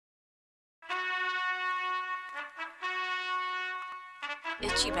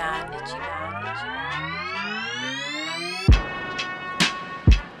Itchy bad, itchy bad, itchy bad.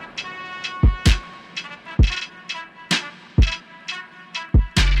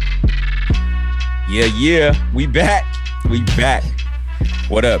 Yeah, we back.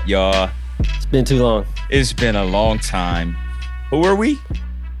 What up, y'all? It's been too long. It's been a long time. Who are we?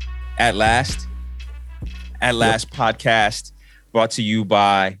 At Last Podcast, brought to you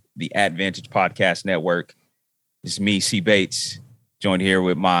by the Advantage Podcast Network. It's me, C. Bates, joined here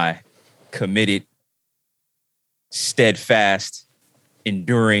with my committed, steadfast,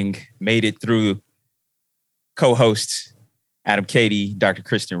 enduring, made it through co-hosts, Adam Cady, Dr.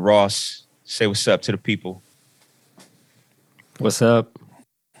 Kristen Ross. Say what's up to the people. What's up?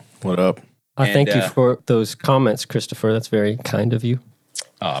 What up? I thank you for those comments, Christopher. That's very kind of you.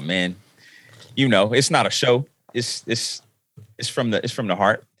 Oh man, you know it's not a show. It's from the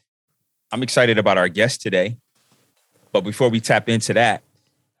heart. I'm excited about our guest today, but before we tap into that,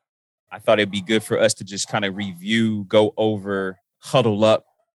 I thought it'd be good for us to just kind of review, go over, huddle up,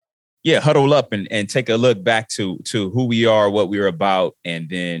 and take a look back to who we are, what we're about, and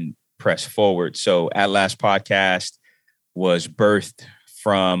then press forward. So, At Last Podcast was birthed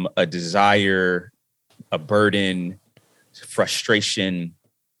from a desire, a burden, frustration,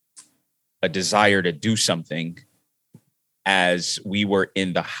 a desire to do something as we were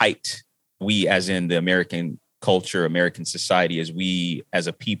in the height, we as in the American culture, American society, as we as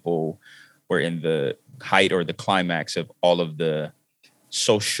a people were in the height or the climax of all of the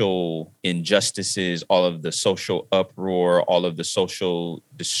social injustices, all of the social uproar, all of the social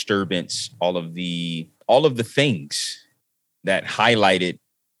disturbance, all of the things that highlighted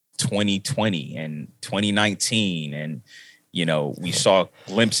 2020 and 2019. And, you know, we saw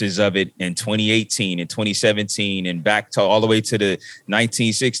glimpses of it in 2018 and 2017 and back to all the way to the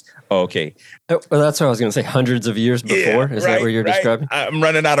 1960s. Oh, okay. Well, that's what I was going to say. Hundreds of years before. Is that what you're describing? I'm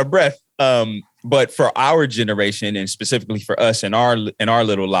running out of breath. But for our generation, and specifically for us in our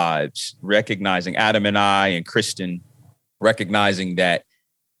little lives, recognizing Adam and I and Kristen, recognizing that,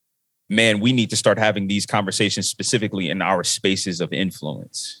 man, we need to start having these conversations specifically in our spaces of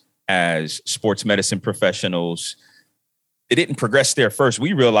influence as sports medicine professionals. It didn't progress there first.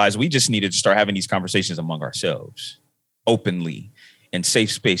 We realized we just needed to start having these conversations among ourselves, openly, in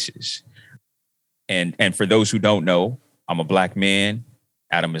safe spaces. And for those who don't know, I'm a Black man.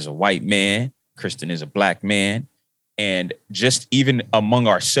 Adam is a white man. Kristen is a Black man. And just even among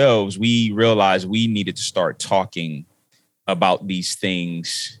ourselves, we realized we needed to start talking about these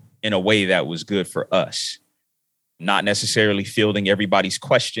things in a way that was good for us. Not necessarily fielding everybody's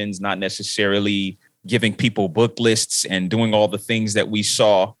questions, not necessarily giving people book lists and doing all the things that we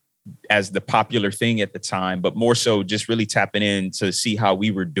saw as the popular thing at the time, but more so just really tapping in to see how we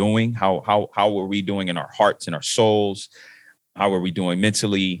were doing, how were we doing in our hearts and our souls, how were we doing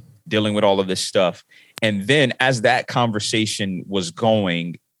mentally, dealing with all of this stuff. And then as that conversation was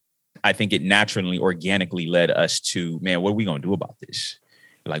going, I think it naturally, organically led us to, man, what are we going to do about this?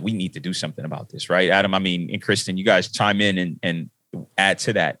 Like, we need to do something about this, right? Adam, I mean, and Kristen, you guys chime in and add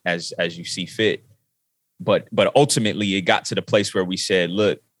to that as you see fit. But ultimately, it got to the place where we said,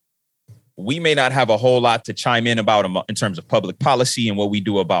 look, we may not have a whole lot to chime in about in terms of public policy and what we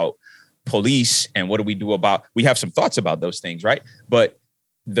do about police and what do we do about, we have some thoughts about those things, right? But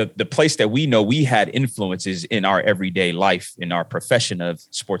the place that we know we had influences in our everyday life, in our profession of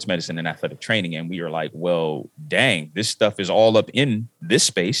sports medicine and athletic training. And we were like, well, dang, this stuff is all up in this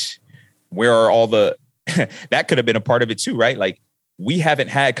space. Where are all the, that could have been a part of it too, right? Like, we haven't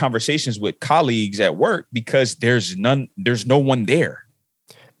had conversations with colleagues at work because there's no one there.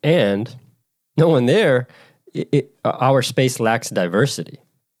 And no one there, our space lacks diversity.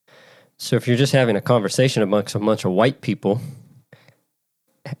 So if you're just having a conversation amongst a bunch of white people,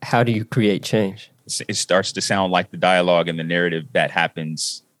 how do you create change? It starts to sound like the dialogue and the narrative that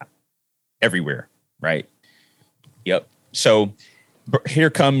happens everywhere, right? Yep. So here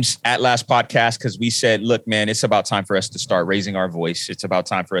comes At Last Podcast, because we said, look, man, it's about time for us to start raising our voice. It's about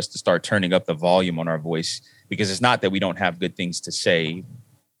time for us to start turning up the volume on our voice, because it's not that we don't have good things to say.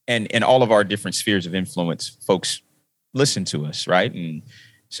 And in all of our different spheres of influence, folks listen to us, right? And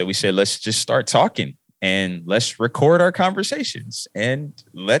so we said, let's just start talking and let's record our conversations and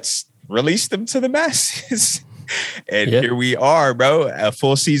let's release them to the masses. And Here we are, bro, a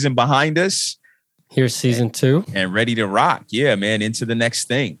full season behind us. Here's season 2. And ready to rock. Yeah, man, into the next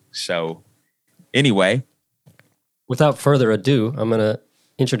thing. So anyway. Without further ado, I'm going to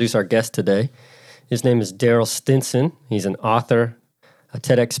introduce our guest today. His name is Daryl Stinson. He's an author, a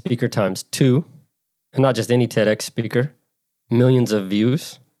TEDx speaker times 2, and not just any TEDx speaker, millions of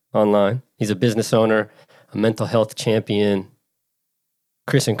views online. He's a business owner, a mental health champion,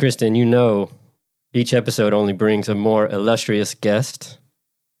 Chris and Kristen, you know each episode only brings a more illustrious guest.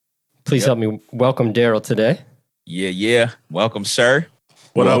 Please help me welcome Daryl today. Yeah. Welcome, sir.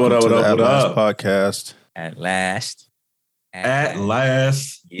 What up? At Last podcast. At last. At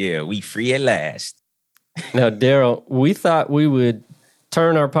last. Yeah, we free at last. Now, Daryl, we thought we would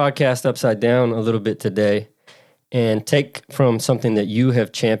turn our podcast upside down a little bit today and take from something that you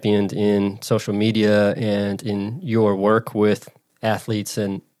have championed in social media and in your work with athletes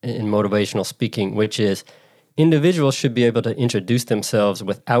and in motivational speaking, which is individuals should be able to introduce themselves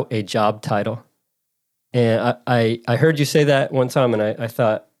without a job title. And I heard you say that one time, and I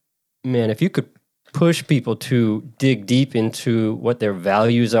thought, man, if you could push people to dig deep into what their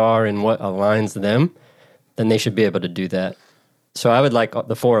values are and what aligns them, then they should be able to do that. So I would like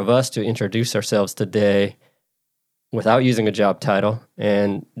the four of us to introduce ourselves today without using a job title.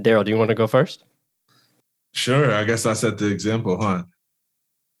 And Daryl, do you want to go first? Sure. I guess I set the example, huh?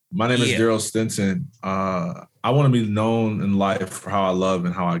 My name is Daryl Stinson. I want to be known in life for how I love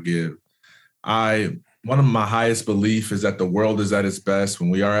and how I give. One of my highest beliefs is that the world is at its best when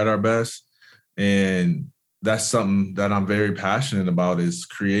we are at our best. And that's something that I'm very passionate about, is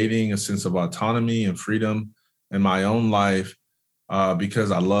creating a sense of autonomy and freedom in my own life, because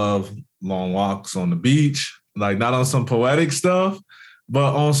I love long walks on the beach, like not on some poetic stuff,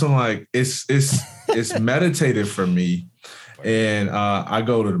 but on some like it's meditative for me. And I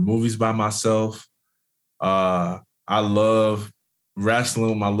go to the movies by myself. I love wrestling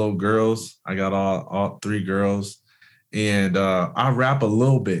with my little girls. I got all three girls. And I rap a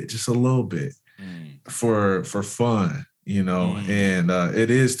little bit, just a little bit for fun, you know. And it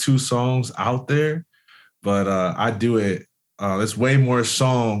is 2 songs out there, but I do it. There's way more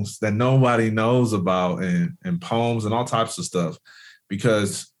songs that nobody knows about, and poems and all types of stuff,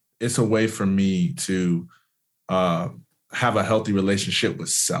 because it's a way for me to have a healthy relationship with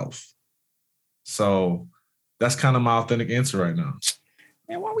self. So that's kind of my authentic answer right now.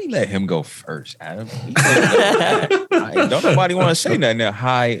 Man, why we let him go first, Adam? Don't nobody want to say nothing now.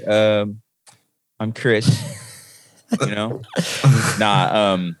 Hi, I'm Chris. You know?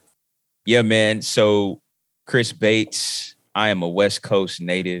 Yeah, man. So Chris Bates, I am a West Coast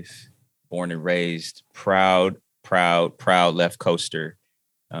native, born and raised, proud left coaster.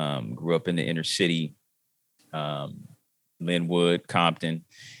 Grew up in the inner city. Linwood, Compton.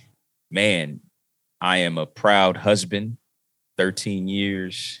 Man, I am a proud husband, 13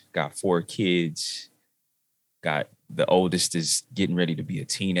 years, got 4 kids, got the oldest is getting ready to be a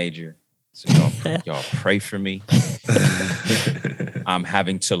teenager. So y'all pray for me. I'm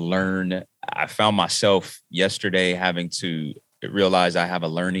having to learn. I found myself yesterday having to realize I have a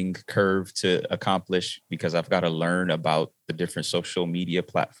learning curve to accomplish, because I've got to learn about the different social media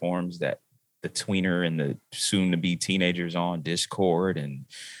platforms that the tweener and the soon-to-be teenagers on, Discord and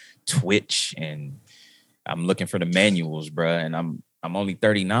Twitch, and I'm looking for the manuals, bruh. And I'm only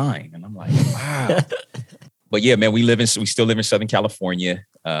 39, and I'm like, wow. But yeah, man, we still live in Southern California,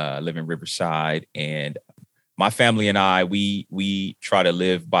 live in Riverside, and my family and I, we try to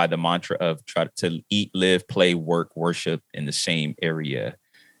live by the mantra of try to eat, live, play, work, worship in the same area,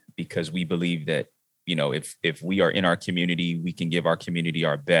 because we believe that, you know, if we are in our community, we can give our community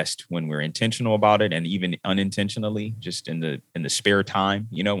our best when we're intentional about it, and even unintentionally, just in the spare time,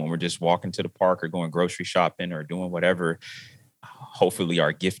 you know, when we're just walking to the park or going grocery shopping or doing whatever. Hopefully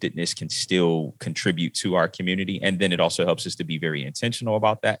our giftedness can still contribute to our community. And then it also helps us to be very intentional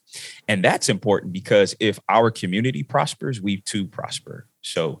about that. And that's important, because if our community prospers, we too prosper.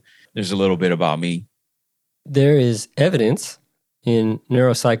 So there's a little bit about me. There is evidence in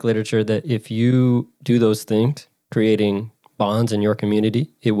neuropsych literature that if you do those things, creating bonds in your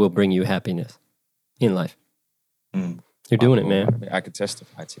community, it will bring you happiness in life. You're doing it, man. I could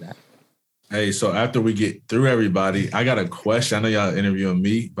testify to that. Hey, so after we get through everybody, I got a question. I know y'all interviewing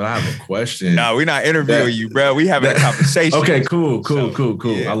me, but I have a question. No, we're not interviewing you, bro. We having a conversation. Okay, cool.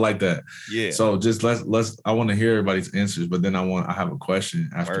 Yeah. I like that. Yeah. So just let's. I want to hear everybody's answers, but then I have a question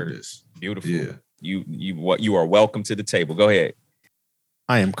after this. Beautiful. Yeah. You are welcome to the table. Go ahead.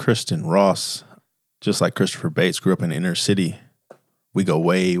 I am Kristen Ross. Just like Christopher Bates, grew up in the inner city. We go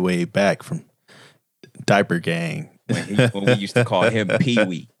way, way back from Diaper Gang. When we used to call him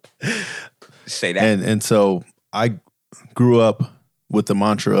Pee-wee. Say that. And so I grew up with the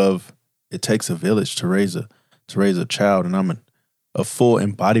mantra of it takes a village to raise a child, and I'm a full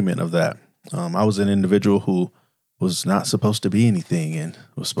embodiment of that. I was an individual who was not supposed to be anything and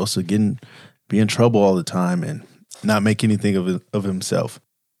was supposed to be in trouble all the time and not make anything of himself.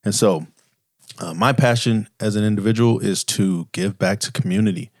 And so my passion as an individual is to give back to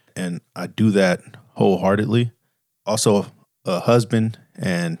community, and I do that wholeheartedly. Also a husband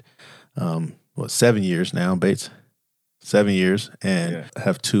and 7 years now, Bates? 7 years, and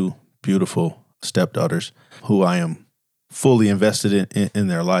have two beautiful stepdaughters who I am fully invested in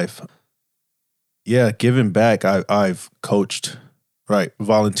their life. Yeah, giving back. I've coached, right,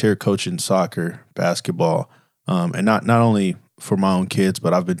 volunteer coaching soccer, basketball, and not only for my own kids,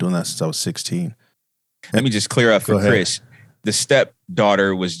 but I've been doing that since I was 16. Let me just clear up for Go ahead. Chris. The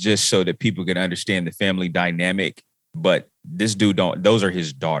stepdaughter was just so that people could understand the family dynamic, but this dude those are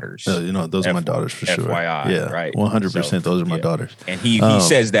his daughters. Those are my daughters for sure. FYI, yeah, right? 100%. Those are my daughters. And he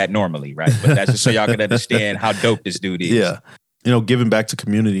says that normally, right? But that's just so y'all can understand how dope this dude is. Yeah. Giving back to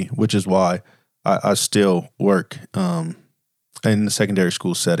community, which is why I still work in the secondary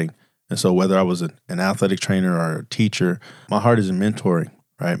school setting. And so whether I was an athletic trainer or a teacher, my heart is in mentoring,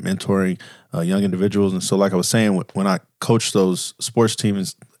 right? Mentoring young individuals. And so like I was saying, when I coach those sports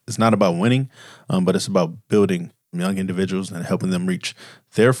teams, it's not about winning, but it's about building young individuals and helping them reach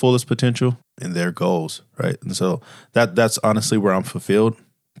their fullest potential and their goals, right? And so that's honestly where I'm fulfilled,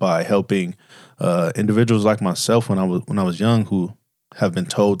 by helping individuals like myself when I was young, who have been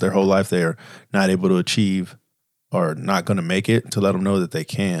told their whole life they are not able to achieve or not going to make it, to let them know that they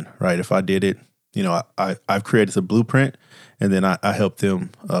can, right? If I did it, I've created the blueprint, and then I help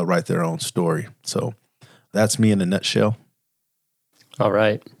them write their own story. So that's me in a nutshell. All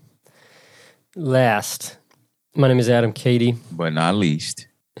right. Last, my name is Adam Cady. But not least.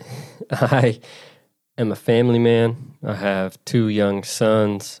 I am a family man. I have 2 young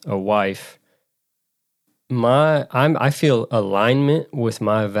sons, a wife. I feel alignment with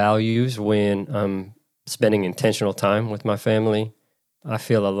my values when I'm spending intentional time with my family. I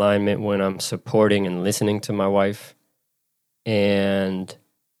feel alignment when I'm supporting and listening to my wife. And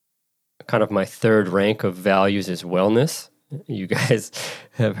kind of my third rank of values is wellness. You guys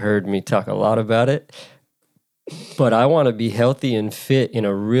have heard me talk a lot about it. But I want to be healthy and fit in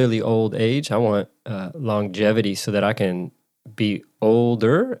a really old age. I want longevity so that I can be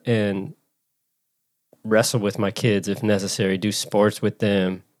older and wrestle with my kids if necessary, do sports with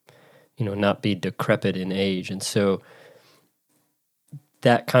them, not be decrepit in age. And so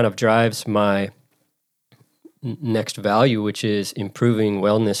that kind of drives my next value, which is improving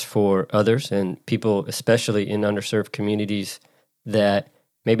wellness for others and people, especially in underserved communities that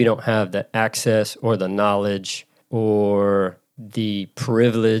maybe don't have the access or the knowledge or the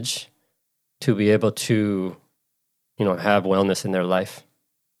privilege to be able to, have wellness in their life.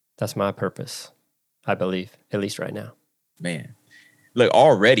 That's my purpose, I believe, at least right now. Man, look,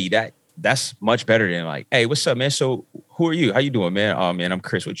 already that's much better than like, hey, what's up, man? So who are you? How you doing, man? Oh, man, I'm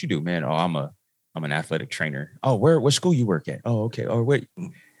Chris. What you do, man? Oh, I'm an athletic trainer. Oh, what school you work at? Oh, okay. Oh, wait.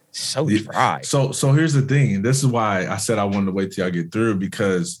 So dry. So here's the thing. This is why I said I wanted to wait till y'all get through,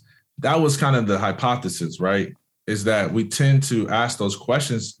 because that was kind of the hypothesis, right? Is that we tend to ask those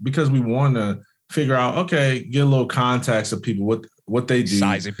questions because we want to figure out, okay, get a little context of people, what they do.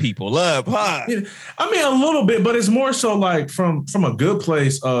 Sizing people up, huh? Yeah, I mean, a little bit, but it's more so like from a good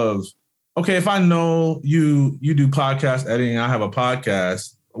place of, okay, if I know you do podcast editing, I have a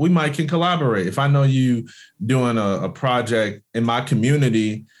podcast, we can collaborate. If I know you doing a project in my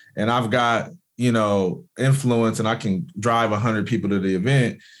community and I've got, influence and I can drive 100 people to the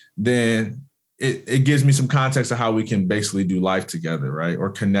event, then it gives me some context of how we can basically do life together, right?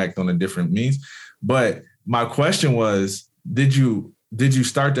 Or connect on a different means. But my question was, did you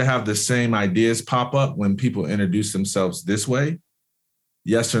start to have the same ideas pop up when people introduce themselves this way?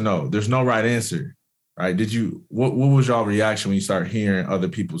 Yes or no? There's no right answer, right? What was y'all reaction when you start hearing other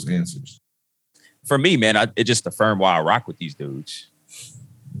people's answers? For me, man, it just affirmed why I rock with these dudes.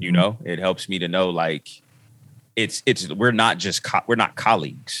 It helps me to know, like, we're not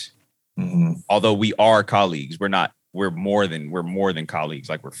colleagues. Mm-hmm. Although we are colleagues, we're more than colleagues.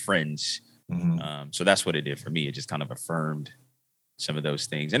 Like, we're friends. Mm-hmm. So that's what it did for me. It just kind of affirmed some of those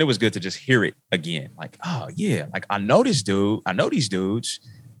things. And it was good to just hear it again. Like, oh yeah, like I know this dude, I know these dudes,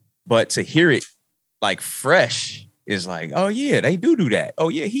 but to hear it like fresh is like, oh yeah, they do that. Oh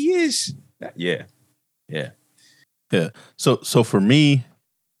yeah, he is. Yeah. So for me,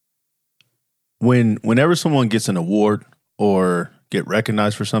 whenever someone gets an award or get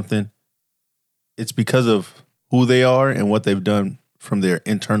recognized for something, it's because of who they are and what they've done from their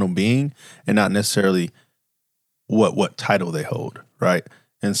internal being, and not necessarily what title they hold, right?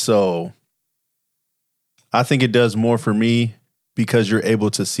 And so I think it does more for me because you're able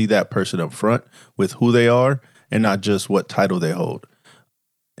to see that person up front with who they are and not just what title they hold.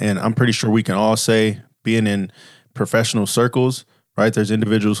 And I'm pretty sure we can all say, being in professional circles, right, there's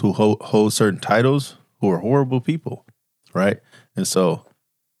individuals who hold certain titles who are horrible people, right? And so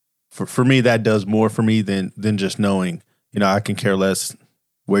for me, that does more for me than just knowing, I can care less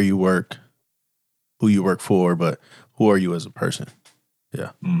where you work, who you work for, but who are you as a person? Yeah.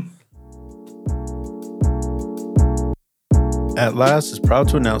 At Last is proud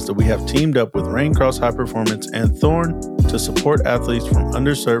to announce that we have teamed up with Raincross High Performance and Thorn to support athletes from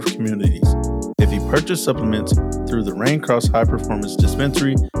underserved communities. If you purchase supplements through the Raincross High Performance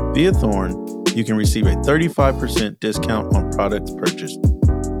Dispensary via Thorn, you can receive a 35% discount on products purchased.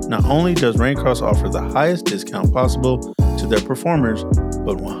 Not only does Raincross offer the highest discount possible to their performers,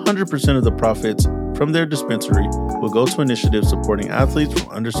 but 100% of the profits from their dispensary will go to initiatives supporting athletes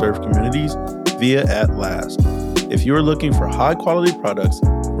from underserved communities via At Last. If you are looking for high-quality products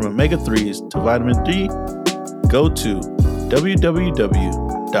from omega-3s to vitamin D, go to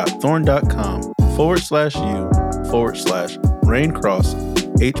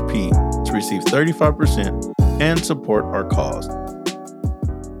www.thorn.com/u/RaincrossHP to receive 35% and support our cause.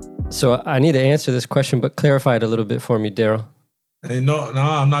 So I need to answer this question, but clarify it a little bit for me, Daryl. Hey, no,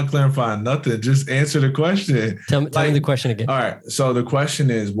 I'm not clarifying nothing. Just answer the question. Tell me the question again. All right. So the question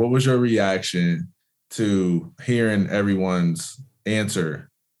is, what was your reaction to hearing everyone's answer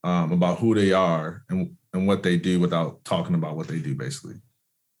about who they are and what they do without talking about what they do, basically?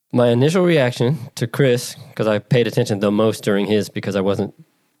 My initial reaction to Chris, because I paid attention the most during his because I wasn't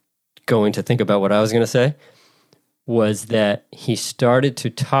going to think about what I was going to say, was that he started to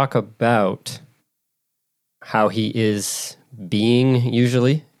talk about how he is being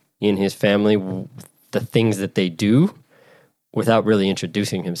usually in his family, the things that they do, without really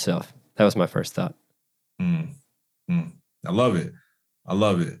introducing himself. That was my first thought. I love it.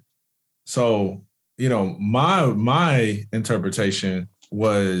 So, my interpretation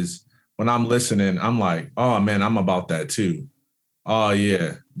was when I'm listening, I'm like, oh man, I'm about that too. Oh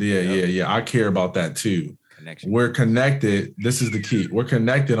yeah. I care about that too. Connection. We're connected. This is the key. We're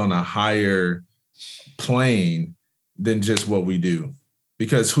connected on a higher plane than just what we do,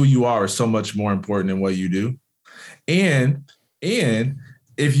 because who you are is so much more important than what you do. And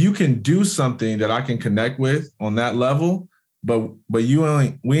if you can do something that I can connect with on that level, but we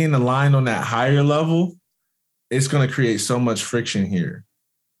ain't aligned on that higher level, it's going to create so much friction here,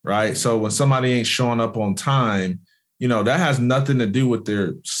 right? So when somebody ain't showing up on time, that has nothing to do with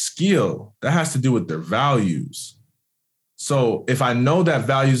their skill. That has to do with their values. So if I know that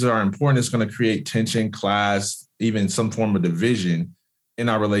values are important, it's going to create tension, class, even some form of division in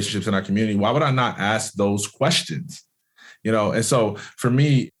our relationships in our community. Why would I not ask those questions? And so for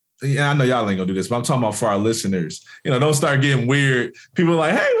me, I know y'all ain't gonna do this, but I'm talking about for our listeners, don't start getting weird. People are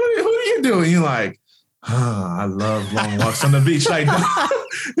like, hey, what are you doing? You're like, I love long walks on the beach. Like,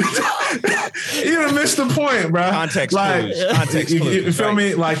 you done missed the point, bro. Context clues. You feel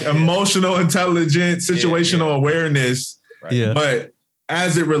me? Like emotional intelligence, situational awareness. Right. Yeah. But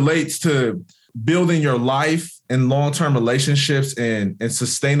as it relates to building your life and long-term relationships and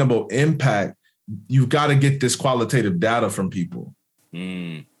sustainable impact, you've got to get this qualitative data from people.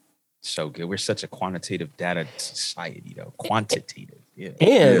 So good. We're such a quantitative data society, though. Quantitative. Yeah.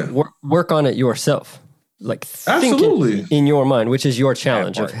 And work on it yourself. Like absolutely think in your mind, which is your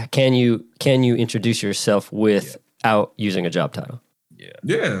challenge of can you introduce yourself without using a job title? Yeah.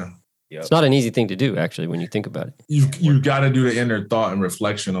 Yep. It's not an easy thing to do, actually, when you think about it. You got to do the inner thought and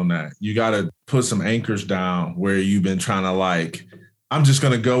reflection on that. You got to put some anchors down where you've been trying to I'm just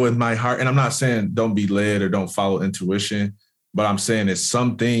going to go with my heart. And I'm not saying don't be led or don't follow intuition, but I'm saying it's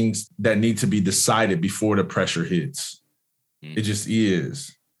some things that need to be decided before the pressure hits. It just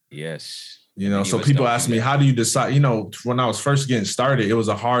is. Yes. So people ask me, how do you decide? When I was first getting started, it was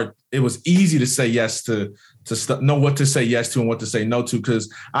easy to say yes to know what to say yes to and what to say no to,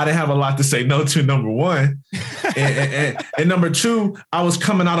 because I didn't have a lot to say no to, number one. and number two, I was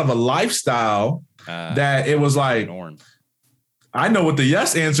coming out of a lifestyle that it was like, I know what the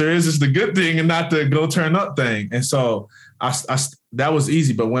yes answer is. It's the good thing and not the go turn up thing. And so that was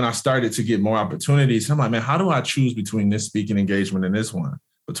easy. But when I started to get more opportunities, I'm like, man, how do I choose between this speaking engagement and this one?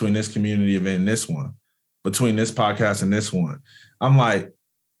 Between this community event and this one, between this podcast and this one? I'm like,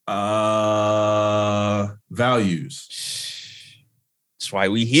 values. That's why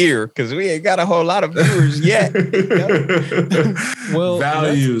we here, because we ain't got a whole lot of viewers yet. Well,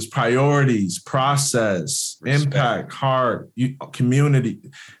 values, priorities, process, respect, impact, heart, community,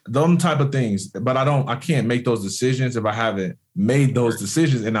 those type of things. But I can't make those decisions if I haven't made those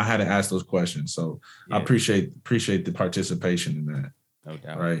decisions and I hadn't asked those questions. So I appreciate the participation in that. No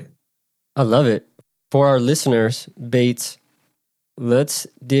doubt. Right. I love it. For our listeners, Bates, let's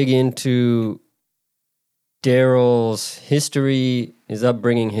dig into Daryl's history, his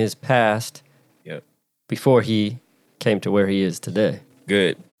upbringing, his past, before he came to where he is today.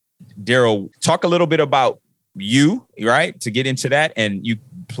 Good. Daryl, talk a little bit about you, right, to get into that, and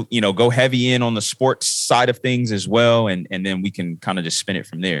go heavy in on the sports side of things as well, and then we can kind of just spin it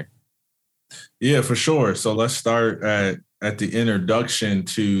from there. Yeah, for sure. So let's start at the introduction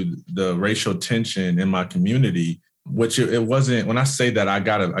to the racial tension in my community, which it wasn't. When I say that, I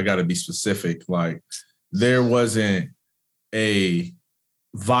gotta be specific. Like, there wasn't a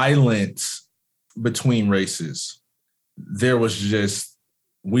violence between races. There was just,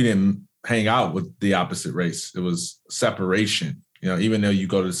 we didn't hang out with the opposite race. It was separation. Even though you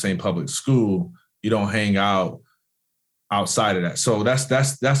go to the same public school, you don't hang out outside of that. So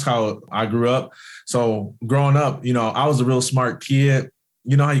that's how I grew up. So growing up, I was a real smart kid.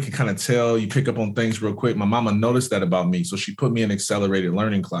 You know how you can kind of tell, you pick up on things real quick. My mama noticed that about me. So she put me in accelerated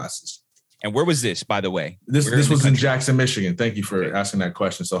learning classes. And where was this, by the way? This was in Jackson, Michigan. Thank you for asking that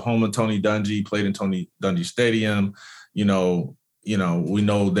question. So home of Tony Dungy, played in Tony Dungy Stadium. We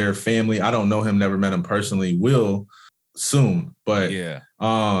know their family. I don't know him, never met him personally. Will soon, but yeah,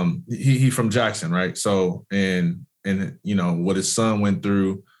 he from Jackson, right? So and what his son went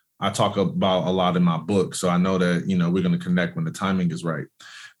through, I talk about a lot in my book. So I know that we're going to connect when the timing is right.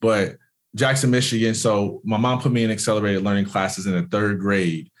 But Jackson, Michigan. So my mom put me in accelerated learning classes in the 3rd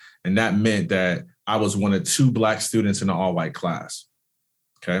grade. And that meant that I was one of 2 Black students in an all-white class.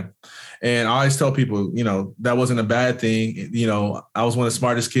 Okay. And I always tell people, that wasn't a bad thing. I was one of the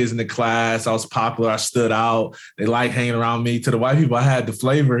smartest kids in the class. I was popular. I stood out. They liked hanging around me. To the white people, I had the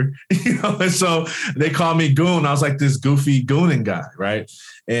flavor, and so they called me goon. I was like this goofy gooning guy. Right.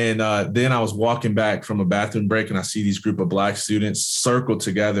 And then I was walking back from a bathroom break and I see these group of Black students circled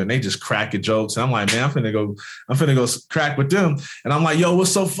together and they just cracking jokes. And I'm like, man, I'm finna go crack with them. And I'm like, yo,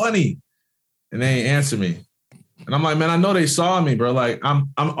 what's so funny? And they ain't answer me. And I'm like, man, I know they saw me, bro. Like,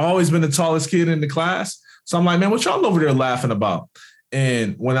 I'm always been the tallest kid in the class. So I'm like, man, what y'all over there laughing about?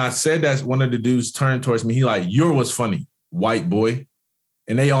 And when I said that, one of the dudes turned towards me. He like, you're what's funny, white boy.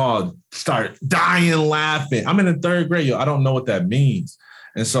 And they all start dying laughing. I'm in the 3rd grade. Yo, I don't know what that means.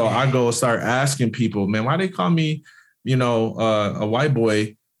 And so I go start asking people, man, why they call me, a white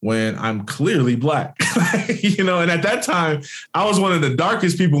boy when I'm clearly Black, and at that time I was one of the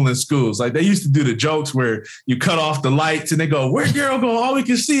darkest people in schools. Like, they used to do the jokes where you cut off the lights and they go, where'd Daryl go? All we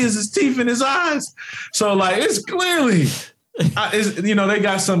can see is his teeth and his eyes. So like, it's clearly, they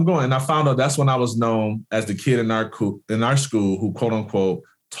got something going. And I found out that's when I was known as the kid in our school who quote unquote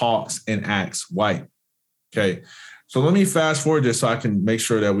talks and acts white. Okay. So let me fast forward this so I can make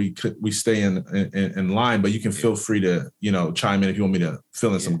sure that we stay in line, but you can feel free to, chime in if you want me to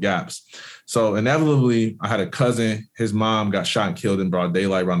fill in some gaps. So inevitably, I had a cousin, his mom got shot and killed in broad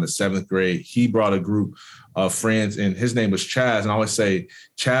daylight around the 7th grade. He brought a group of friends and his name was Chaz. And I always say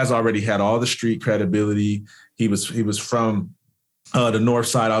Chaz already had all the street credibility. He was from the north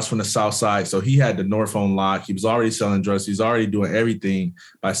side. I was from the south side. So he had the north on lock. He was already selling drugs. He's already doing everything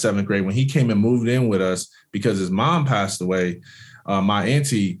by 7th grade. When he came and moved in with us because his mom passed away, my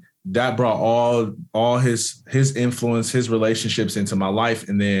auntie, that brought all his influence, his relationships into my life.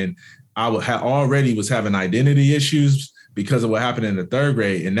 And then I already was having identity issues because of what happened in the 3rd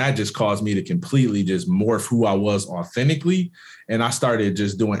grade. And that just caused me to completely just morph who I was authentically. And I started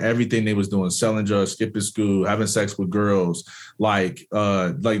just doing everything they was doing, selling drugs, skipping school, having sex with girls, like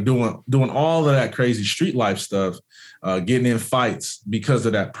doing all of that crazy street life stuff, getting in fights because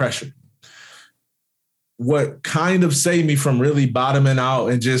of that pressure. What kind of saved me from really bottoming out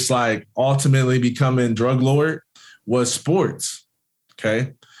and just like ultimately becoming drug lord was sports.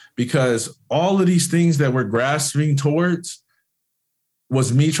 Okay. Because all of these things that we're grasping towards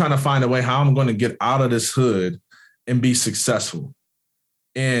was me trying to find a way how I'm going to get out of this hood and be successful.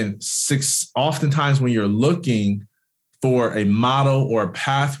 And oftentimes when you're looking for a model or a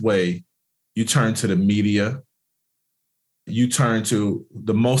pathway, you turn to the media. You turn to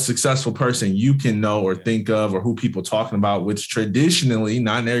the most successful person you can know or think of or who people talking about, which traditionally,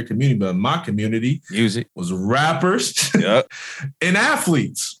 not in every community, but in my community, music was rappers and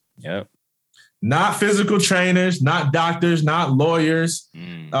athletes. Yep. Not physical trainers, not doctors, not lawyers,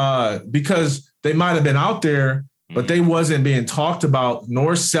 because they might have been out there, but they wasn't being talked about,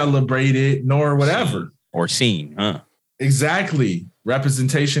 nor celebrated, nor whatever. Or seen, huh? Exactly.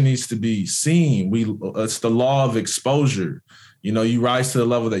 Representation needs to be seen. It's the law of exposure. You rise to the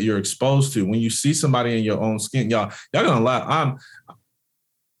level that you're exposed to. When you see somebody in your own skin, y'all gonna laugh.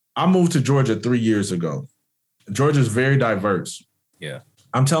 I moved to Georgia 3 years ago. Georgia's very diverse. Yeah.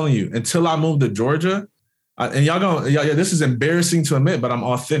 I'm telling you, until I moved to Georgia, and this is embarrassing to admit, but I'm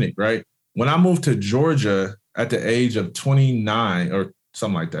authentic, right? When I moved to Georgia at the age of 29 or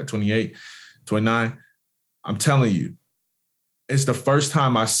something like that, 28, 29, I'm telling you, it's the first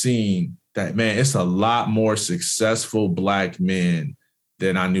time I've seen that, man, it's a lot more successful Black men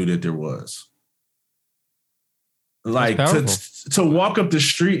than I knew that there was. Like to walk up the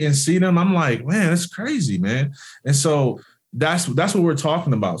street and see them, I'm like, man, it's crazy, man. And so that's what we're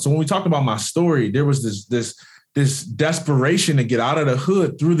talking about. So when we talk about my story, there was this desperation to get out of the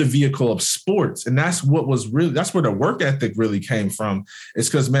hood through the vehicle of sports. And that's where the work ethic really came from. It's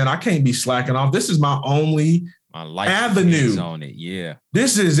because, man, I can't be slacking off. This is my only life avenue on it. Yeah.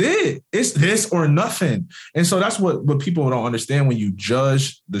 This is it. It's this or nothing. And so that's what people don't understand when you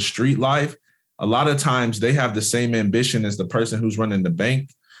judge the street life. A lot of times they have the same ambition as the person who's running the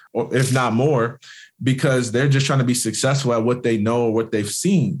bank, or if not more, because they're just trying to be successful at what they know or what they've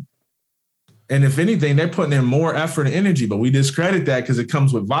seen. And if anything, they're putting in more effort and energy, but we discredit that because it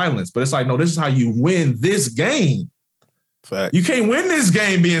comes with violence. But it's like, no, this is how you win this game. Fact. You can't win this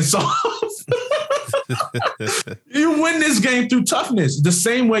game being soft. You win this game through toughness. The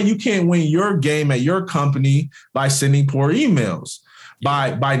same way you can't win your game at your company by sending poor emails.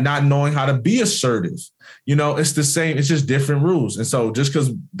 By not knowing how to be assertive. You know, it's the same. It's just different rules. And so just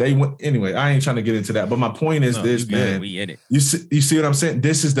because they went, anyway, I ain't trying to get into that. But my point is man. We in it. You see what I'm saying?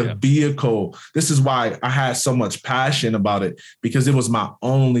 This is the vehicle. This is why I had so much passion about it, because it was my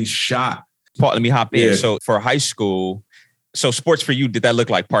only shot. Paul, let me hop in. So for high school, so sports for you, did that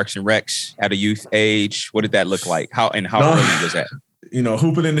look like Parks and Recs at a youth age? What did that look like? How early was that? You know,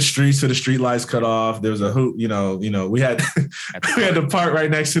 hooping in the streets till the street lights cut off. There was a hoop, we had the park right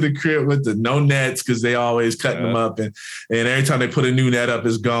next to the crib with the no nets because they always cutting them up. And every time they put a new net up,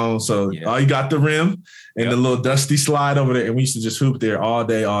 it's gone. So all you got the rim and the little dusty slide over there. And we used to just hoop there all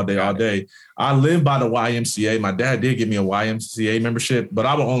day. I lived by the YMCA. My dad did give me a YMCA membership, but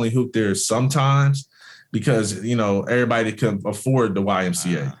I would only hoop there sometimes, because, you know, everybody couldn't afford the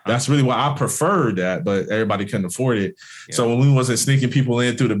YMCA. That's really why I preferred that, but everybody couldn't afford it. Yeah. So when we wasn't sneaking people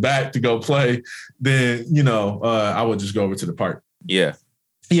in through the back to go play, then, I would just go over to the park. Yeah.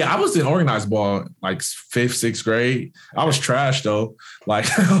 Yeah, I was in organized ball like 5th, 6th grade. I was trash though. Like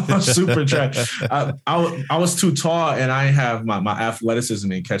I was super trash. I was too tall and I didn't have my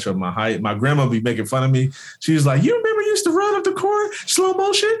athleticism and catch up my height. My grandma would be making fun of me. She was like, "You remember you used to run up the court, slow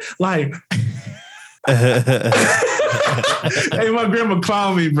motion?" Like hey, my grandma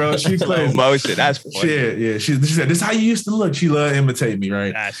clowned me, bro. She played motion. That's funny. Yeah. She said, "This is how you used to look." She loved to imitate me,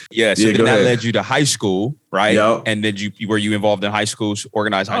 right? Yeah. So then that led you to high school, right? Yep. And then were you involved in high schools,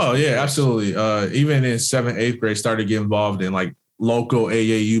 organized high school? Oh yeah, absolutely. Even in 7th, 8th grade, started getting involved in like local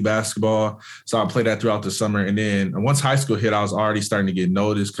AAU basketball. So I played that throughout the summer. And then once high school hit, I was already starting to get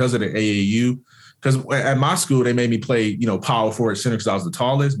noticed because of the AAU. Because at my school, they made me play, power forward center because I was the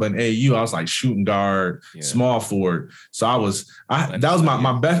tallest. But in AAU, I was like shooting guard, small forward. So that was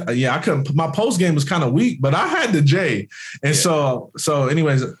my best. Yeah, I couldn't. My post game was kind of weak, but I had the J. And so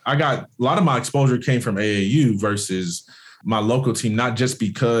anyways, I got a lot of my exposure came from AAU versus my local team, not just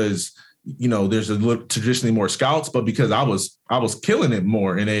because there's a little traditionally more scouts, but because I was killing it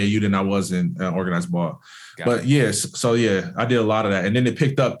more in AAU than I was in organized ball. But yes, so I did a lot of that. And then it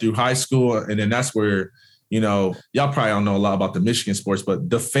picked up through high school. And then that's where, y'all probably don't know a lot about the Michigan sports,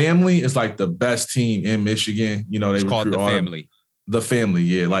 but the Family is like the best team in Michigan. They called the Family. The Family,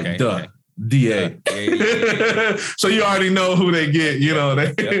 yeah, like okay. DA. Yeah. So you already know who they get,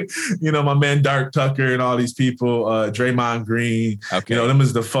 my man Dark Tucker and all these people, Draymond Green, them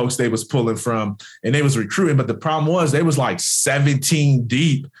is the folks they was pulling from and they was recruiting. But the problem was they was like 17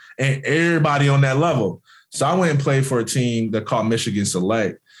 deep and everybody on that level. So I went and played for a team that called Michigan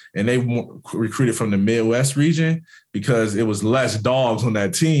Select, and they recruited from the Midwest region because it was less dogs on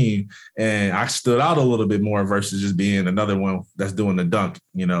that team. And I stood out a little bit more versus just being another one that's doing the dunk,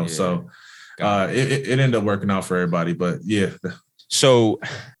 So it ended up working out for everybody. But yeah. So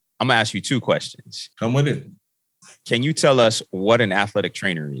I'm going to ask you 2 questions. Come with it. Can you tell us what an athletic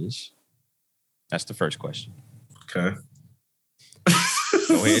trainer is? That's the first question. Okay.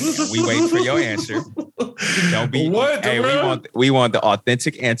 Go ahead. We wait for your answer. Don't be. What? Hey, we want the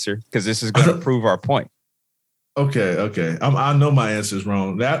authentic answer because this is going to prove our point. Okay. I know my answer is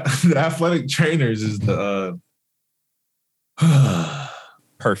wrong. That the athletic trainers is the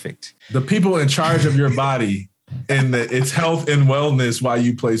perfect. The people in charge of your body and its health and wellness while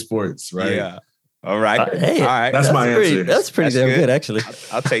you play sports, right? Yeah. All right. All right. That's my answer. That's pretty damn good, actually.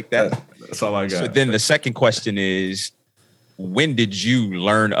 I'll take that. That's all I got. So then the second question is, when did you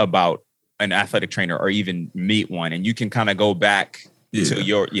learn about an athletic trainer or even meet one? And you can kind of go back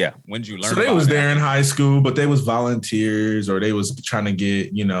to when did you learn? So they was there in high school, but they was volunteers or they was trying to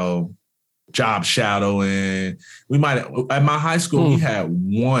get, job shadowing. We might, at my high school, we had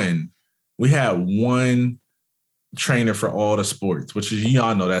one trainer for all the sports, which is,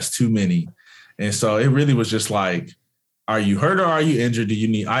 y'all know that's too many. And so it really was just like, are you hurt or are you injured? Do you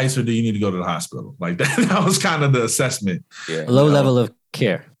need ice or do you need to go to the hospital? Like that was kind of the assessment. Yeah. Low level of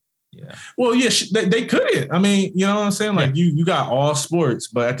care. Yeah. Well, yeah, they couldn't. I mean, you know what I'm saying? Like you got all sports,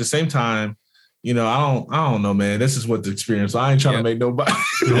 but at the same time, you know, I don't know, man. This is what the experience. I ain't trying to make nobody.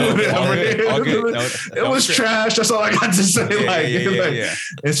 It was trash. That's all I got to say.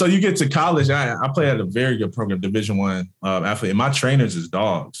 And so you get to college. I play at a very good program, Division I athlete, and my trainers is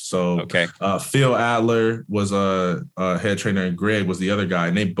dogs. So Phil Adler was a head trainer, and Greg was the other guy,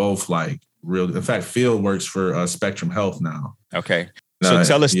 and they both like real. In fact, Phil works for Spectrum Health now. Okay. So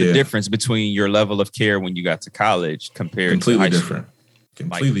tell us the difference between your level of care when you got to college compared to high school.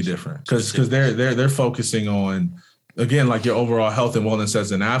 Completely different because they're focusing on, again, like your overall health and wellness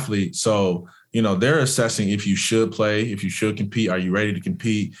as an athlete. So, you know, they're assessing if you should play, if you should compete, are you ready to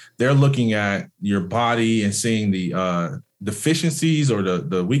compete? They're looking at your body and seeing the deficiencies or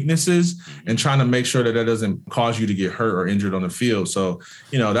the weaknesses and trying to make sure that doesn't cause you to get hurt or injured on the field. So,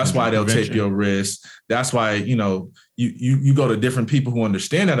 you know, that's why they'll take your risk. That's why, you know, you go to different people who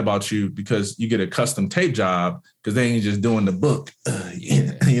understand that about you, because you get a custom tape job because they ain't just doing the book,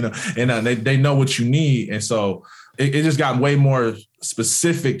 you know, and they know what you need. And so it just got way more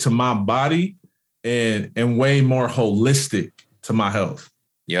specific to my body and way more holistic to my health.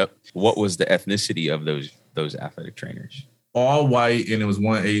 Yep. What was the ethnicity of those athletic trainers? All white, and it was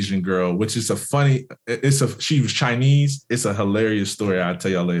one Asian girl, which is she was Chinese. It's a hilarious story. I'll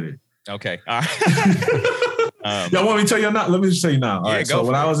tell y'all later. Okay. All right. Y'all want me to tell you now? Let me just tell you now. All right. So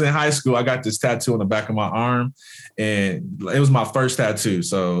when I was in high school, I got this tattoo on the back of my arm, and it was my first tattoo.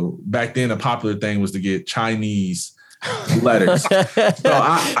 So back then, a popular thing was to get Chinese letters. So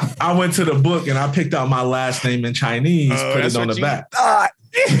I went to the book and I picked out my last name in Chinese, put it on the back.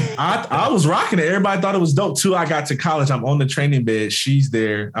 I was rocking it. Everybody thought it was dope too. I got to college. I'm on the training bed. She's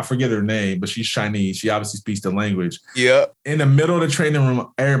there. I forget her name, but she's Chinese. She obviously speaks the language. Yep. In the middle of the training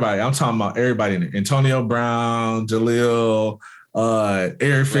room, I'm talking about everybody in there. Antonio Brown, Jaleel,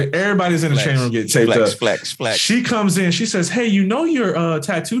 Eric, everybody's in the training room getting taped up. Flex. She comes in. She says, "Hey, you know your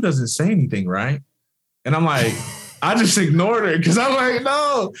tattoo doesn't say anything, right?" And I'm like, I just ignored her because I'm like,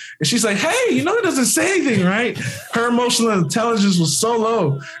 no. And she's like, "Hey, you know it doesn't say anything, right?" Her emotional intelligence was so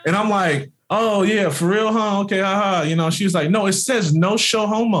low. And I'm like, "Oh, yeah, for real, huh? Okay, haha." You know, she was like, "No, it says no show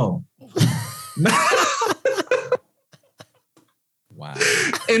homo." Wow.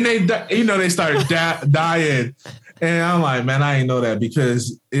 And they started dying. And I'm like, man, I ain't know that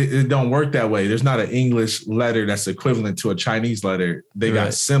because it don't work that way. There's not an English letter that's equivalent to a Chinese letter. They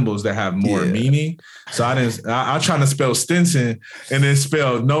got symbols that have more meaning. So I'm trying to spell Stinson and then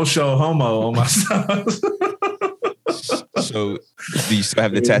spell no show homo on myself. So do you still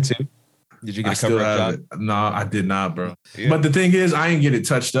have the tattoo? Did you get a cover up job? No, I did not, bro. Yeah. But the thing is, I ain't get it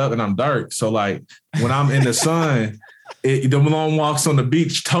touched up and I'm dark. So like when I'm in the sun, the long walks on the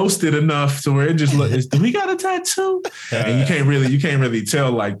beach toasted enough to where it just looks, do we got a tattoo? And you can't really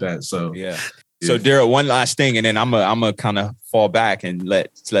tell like that. So yeah. So Daryl, one last thing, and then I'm a kind of fall back and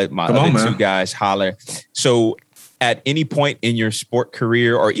let my two guys holler. So at any point in your sport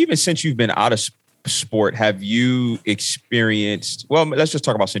career, or even since you've been out of sport, have you experienced, well, let's just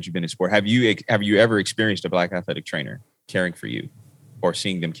talk about since you've been in sport. Have you ever experienced a Black athletic trainer caring for you or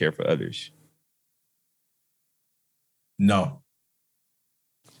seeing them care for others? No.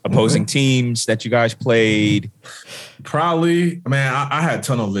 Opposing teams that you guys played? Probably. Man, I had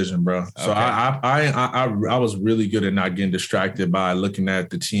tunnel vision, bro. So Okay. I was really good at not getting distracted by looking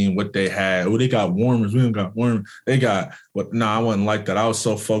at the team, what they had. Oh, they got warmers. We don't got warmers. They got what? No, I wasn't like that. I was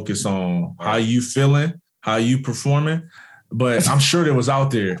so focused on how you feeling, how you performing. But I'm sure it was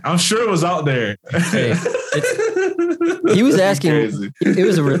out there. Hey, he was asking. It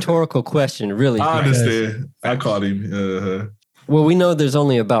was a rhetorical question, really. I understand. I called him. Well, we know there's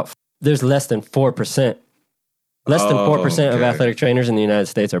less than 4%. Less than 4% of athletic trainers in the United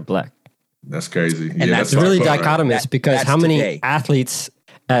States are Black. That's crazy. And that's really dichotomous because how many today. athletes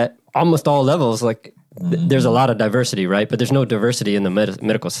at almost all levels, like there's a lot of diversity, right? But there's no diversity in the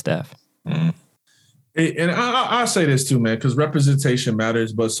medical staff. Mm. And I say this too, man, because representation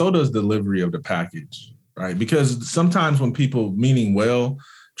matters, but so does delivery of the package, right? Because sometimes when people meaning well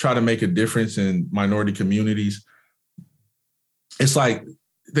try to make a difference in minority communities, it's like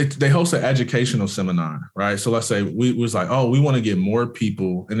they host an educational seminar, right? So let's say we was like, oh, we want to get more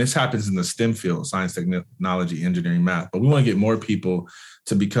people, and this happens in the STEM field, science, technology, engineering, math, but we want to get more people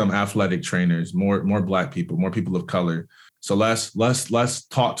to become athletic trainers, more Black people, more people of color. So let's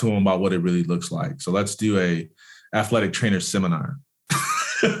talk to them about what it really looks like. So let's do a athletic trainer seminar.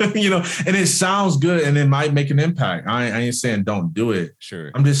 and it sounds good and it might make an impact. I ain't saying don't do it.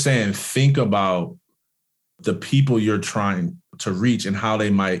 Sure. I'm just saying think about the people you're trying to reach and how they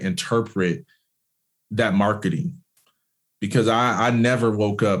might interpret that marketing. Because I never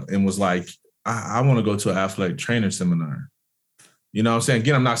woke up and was like, I want to go to an athletic trainer seminar. You know what I'm saying?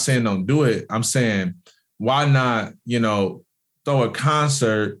 Again, I'm not saying don't do it. I'm saying, why not, throw a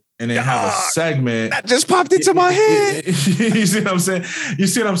concert and then have a segment. That just popped into my head. You see what I'm saying? You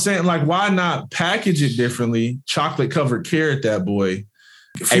see what I'm saying? Like, why not package it differently? Chocolate covered carrot, that boy.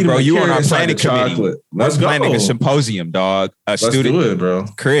 Hey, bro, you on our planning committee. Let's We're go. planning a symposium, dog. Let's do it, bro.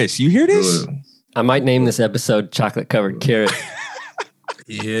 Chris, you hear this? I might name this episode Chocolate Covered Carrot.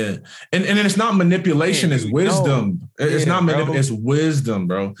 Yeah. And it's not manipulation, it's wisdom. It's not manipulation, it's wisdom,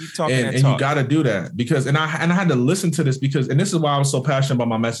 bro. And you got to do that because, and I had to listen to this because, and this is why I was so passionate about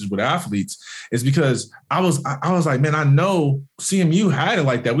my message with athletes, is because I was like, man, I know CMU had it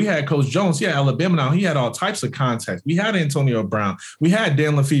like that. We had Coach Jones, he had Alabama now, he had all types of contacts. We had Antonio Brown. We had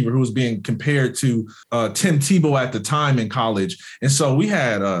Dan Lefevre, who was being compared to Tim Tebow at the time in college. And so we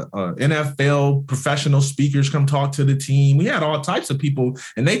had NFL professional speakers come talk to the team. We had all types of people.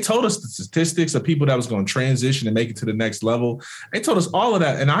 And they told us the statistics of people that was going to transition and make it to the next level. They told us all of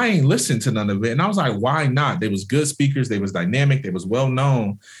that. And I ain't listened to none of it. And I was like, why not? They was good speakers. They was dynamic. They was well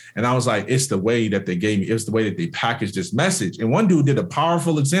known. And I was like, it's the way that they gave me. It's the way that they packaged this message. And one dude did a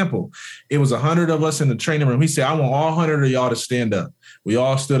powerful example. It was 100 of us in the training room. He said, I want all 100 of y'all to stand up. We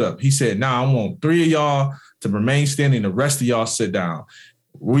all stood up. He said, now I want 3 of y'all to remain standing. The rest of y'all sit down.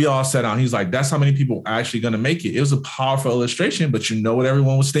 We all sat down. He's like, that's how many people are actually going to make it. It was a powerful illustration, but you know what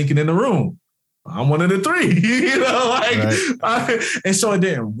everyone was thinking in the room? I'm one of the 3, right. And so it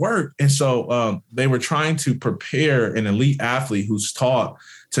didn't work. And so they were trying to prepare an elite athlete who's taught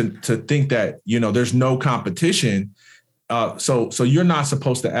to think that, there's no competition. So you're not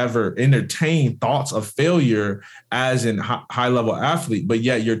supposed to ever entertain thoughts of failure as in high level athlete, but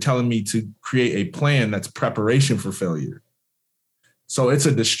yet you're telling me to create a plan that's preparation for failure. So it's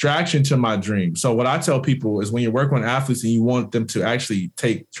a distraction to my dream. So what I tell people is when you're working with athletes and you want them to actually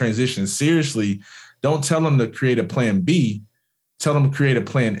take transition seriously, don't tell them to create a plan B. Tell them to create a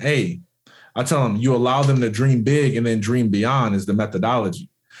plan A. I tell them you allow them to dream big and then dream beyond is the methodology.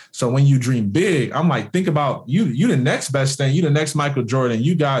 So when you dream big, I'm like, think about you the next best thing. You the next Michael Jordan.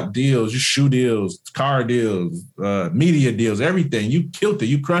 You got deals, you shoe deals, car deals, media deals, everything. You killed it.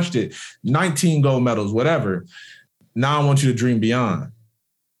 You crushed it. 19 gold medals, whatever. Now I want you to dream beyond.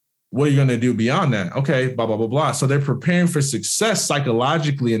 What are you going to do beyond that? Okay, blah, blah, blah, blah. So they're preparing for success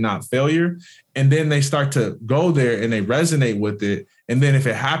psychologically and not failure. And then they start to go there and they resonate with it. And then if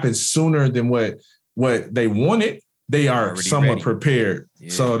it happens sooner than what they wanted, they are somewhat prepared. Yeah.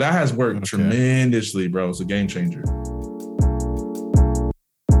 So that has worked tremendously, bro. It's a game changer.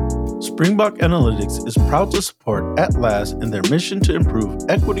 Springbok Analytics is proud to support At Last in their mission to improve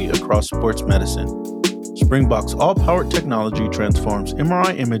equity across sports medicine. Springbok's all-powered technology transforms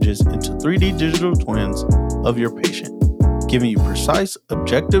MRI images into 3D digital twins of your patient, giving you precise,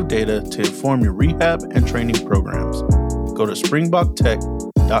 objective data to inform your rehab and training programs. Go to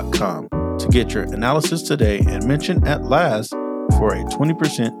springboktech.com to get your analysis today and mention At Last for a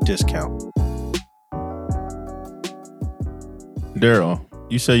 20% discount. Daryl,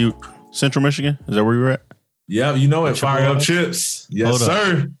 you say you Central Michigan? Is that where you're at? Yeah, you know it. Fire up chips. Yes,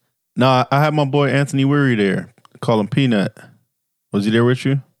 sir. No, I had my boy Anthony Weary there. Call him Peanut. Was he there with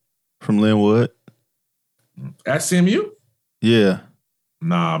you? From Linwood? At CMU? Yeah.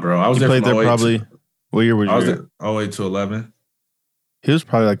 Nah, bro. I was he there played there probably. What year was you? I was there 08 to 11. He was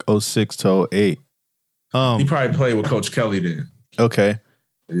probably like 06 to 08. He probably played with Coach Kelly then. Okay.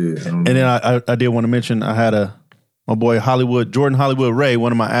 Yeah. And then I did want to mention I had my boy Jordan Hollywood Ray,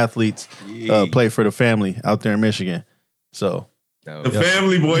 one of my athletes, played for the family out there in Michigan. So the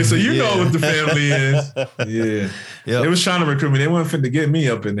family boy, so you know what the family is. Yeah. Yep. They was trying to recruit me. They weren't finna get me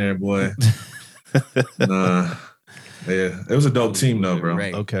up in there, boy. Nah. Yeah. It was a dope team though, bro.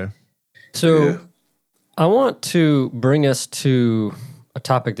 Right. Okay. So I want to bring us to a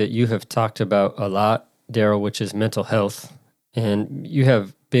topic that you have talked about a lot, Daryl, which is mental health. And you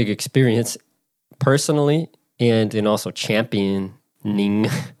have big experience personally and in also championing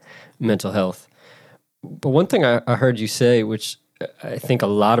mental health. But one thing I heard you say, which I think a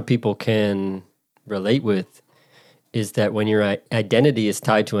lot of people can relate with, is that when your identity is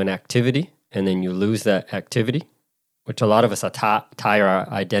tied to an activity and then you lose that activity, which a lot of us tie our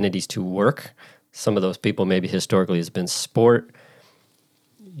identities to work. Some of those people maybe historically has been sport.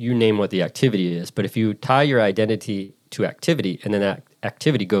 You name what the activity is. But if you tie your identity to activity and then that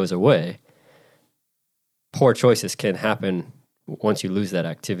activity goes away, poor choices can happen once you lose that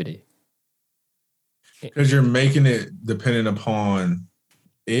activity? Because you're making it dependent upon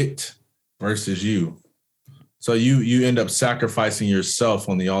it versus you. So you end up sacrificing yourself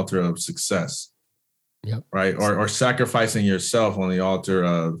on the altar of success. Yep. Right. Or sacrificing yourself on the altar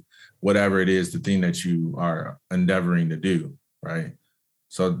of whatever it is, the thing that you are endeavoring to do. Right.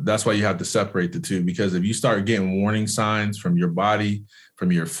 So that's why you have to separate the two, because if you start getting warning signs from your body,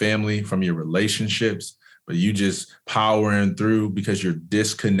 from your family, from your relationships, but you just powering through because you're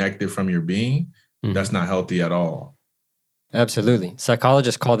disconnected from your being, that's not healthy at all. Absolutely.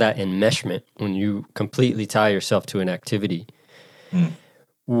 Psychologists call that enmeshment, when you completely tie yourself to an activity.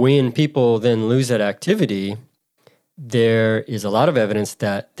 When people then lose that activity, there is a lot of evidence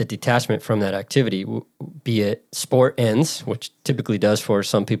that the detachment from that activity, be it sport ends, which typically does for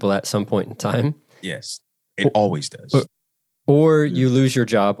some people at some point in time. Yes, it always does. Or you lose your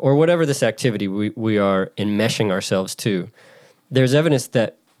job, or whatever this activity we are enmeshing ourselves to. There's evidence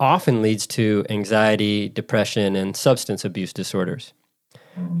that often leads to anxiety, depression, and substance abuse disorders.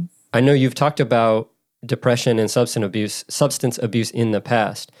 I know you've talked about depression and substance abuse in the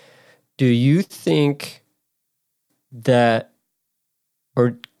past. Do you think that,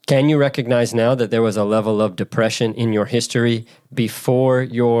 or can you recognize now that there was a level of depression in your history before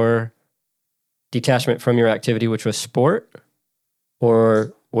your detachment from your activity, which was sport?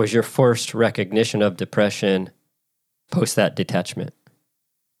 Or was your first recognition of depression post that detachment?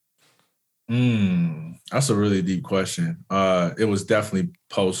 That's a really deep question. It was definitely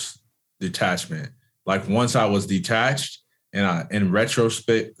post detachment. Like once I was detached and I, in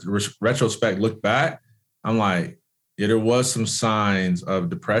retrospect, look back, I'm like, yeah, there was some signs of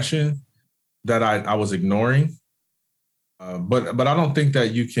depression that I was ignoring. But I don't think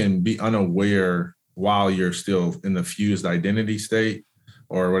that you can be unaware while you're still in the fused identity state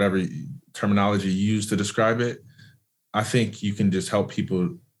or whatever terminology you use to describe it. I think you can just help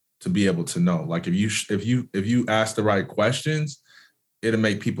people to be able to know. Like if you ask the right questions, it'll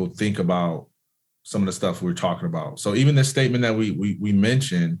make people think about some of the stuff we're talking about. So even the statement that we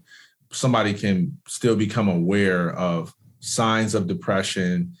mentioned, somebody can still become aware of signs of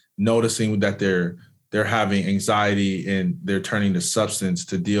depression, noticing that they're having anxiety and they're turning to substance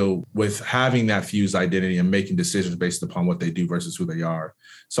to deal with having that fused identity and making decisions based upon what they do versus who they are.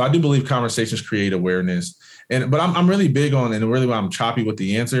 So I do believe conversations create awareness. But I'm really big on, and really why I'm choppy with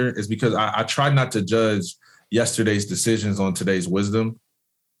the answer is because I try not to judge yesterday's decisions on today's wisdom,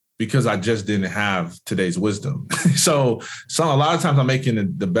 because I just didn't have today's wisdom. So a lot of times I'm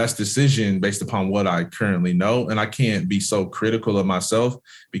making the best decision based upon what I currently know. And I can't be so critical of myself,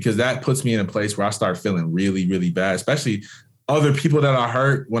 because that puts me in a place where I start feeling really, really bad, especially other people that I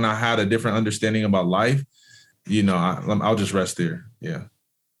hurt when I had a different understanding about life. You know, I'll just rest there. Yeah.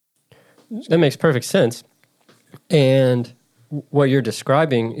 That makes perfect sense. And what you're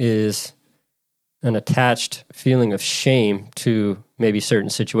describing is an attached feeling of shame to maybe certain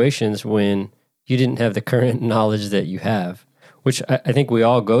situations when you didn't have the current knowledge that you have, which I think we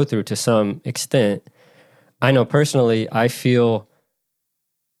all go through to some extent. I know personally, I feel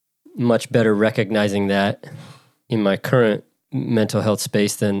much better recognizing that in my current mental health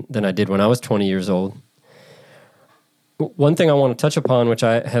space than I did when I was 20 years old. One thing I want to touch upon, which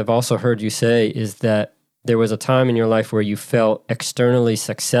I have also heard you say, is that there was a time in your life where you felt externally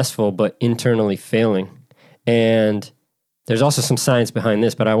successful but internally failing. And there's also some science behind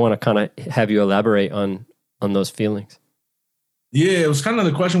this, but I want to kind of have you elaborate on those feelings. Yeah, it was kind of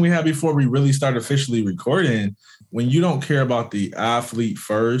the question we had before we really started officially recording. When you don't care about the athlete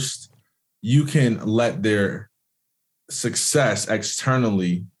first, you can let their success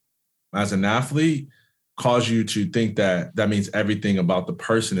externally as an athlete cause you to think that means everything about the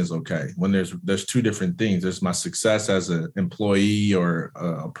person is okay. When there's two different things. There's my success as an employee or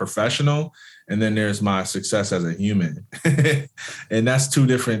a professional, and then there's my success as a human. And that's two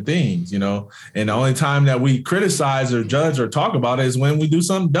different things, you know. And the only time that we criticize or judge or talk about it is when we do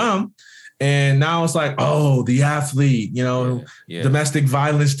something dumb. And now it's like, oh, the athlete, you know, domestic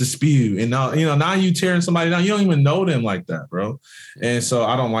violence dispute. And now, you know, now you tearing somebody down. You don't even know them like that, bro. And so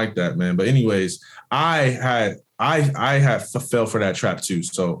I don't like that, man. But anyways, I had fell for that trap too.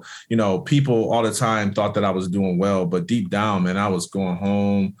 So, you know, people all the time thought that I was doing well, but deep down, man, I was going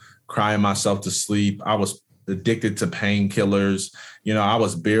home, crying myself to sleep. I was addicted to painkillers. You know, I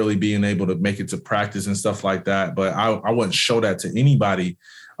was barely being able to make it to practice and stuff like that. But I wouldn't show that to anybody.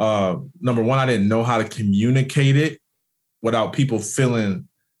 Number one, I didn't know how to communicate it without people feeling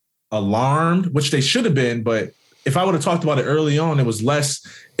alarmed, which they should have been. But if I would have talked about it early on, I was less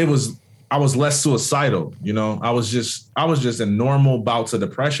suicidal. You know, I was just in normal bouts of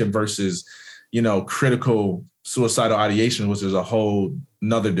depression versus, critical suicidal ideation, which is a whole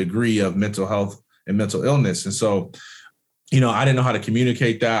another degree of mental health and mental illness. And so, I didn't know how to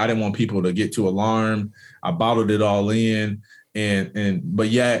communicate that. I didn't want people to get too alarmed. I bottled it all in. But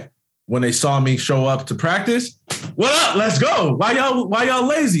yet when they saw me show up to practice, what up? Let's go. Why y'all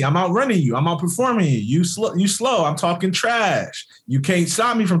lazy? I'm outrunning you. I'm outperforming you. You slow. I'm talking trash. You can't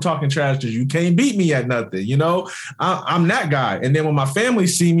stop me from talking trash because you can't beat me at nothing. I'm that guy. And then when my family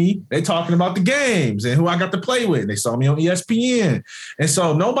see me, they talking about the games and who I got to play with. They saw me on ESPN. And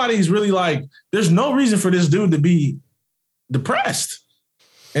so nobody's really like, there's no reason for this dude to be depressed.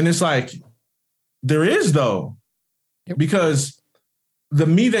 And it's like, there is though, because the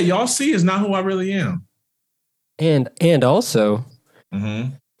me that y'all see is not who I really am. And also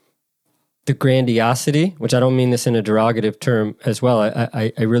the grandiosity, which I don't mean this in a derogative term as well.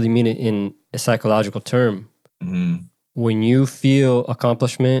 I really mean it in a psychological term. When you feel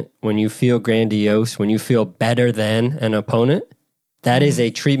accomplishment, when you feel grandiose, when you feel better than an opponent, that is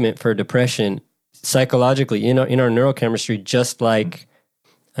a treatment for depression psychologically in our neurochemistry, just like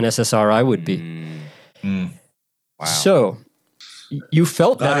an SSRI would be. Wow. So you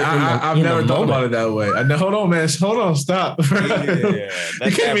felt that. I've never thought about it that way. Hold on, man. Hold on. Stop. Yeah,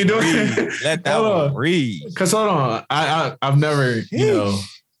 you can't be doing it. Let that one breathe. Because hold on. I've never,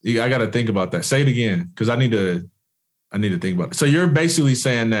 I got to think about that. Say it again. Because I need to think about it. So you're basically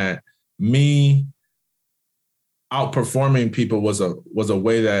saying that me outperforming people was a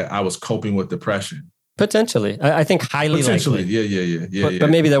way that I was coping with depression. Potentially. I think highly likely. Yeah. But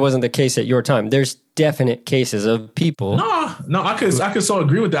maybe that wasn't the case at your time. There's definite cases of people. No, I could so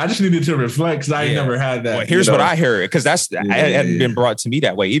agree with that. I just needed to reflect because I ain't never had that. Well, here's what I heard, because it hadn't been brought to me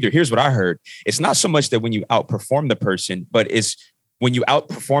that way either. Here's what I heard. It's not so much that when you outperform the person, but it's when you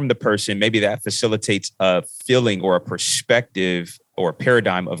outperform the person, maybe that facilitates a feeling or a perspective or a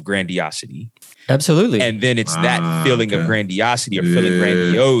paradigm of grandiosity. Absolutely. And then it's that feeling of grandiosity or feeling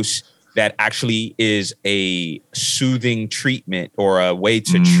grandiose that actually is a soothing treatment or a way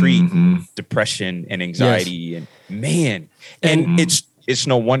to treat depression and anxiety. And it's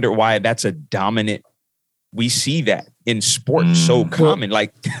no wonder why that's a dominant. We see that in sport so common.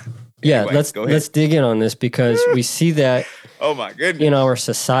 Like, anyway, let's dig in on this because we see that. Oh my goodness. In our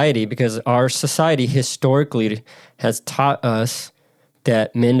society, because our society historically has taught us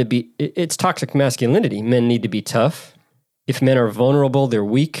that it's toxic masculinity. Men need to be tough. If men are vulnerable, they're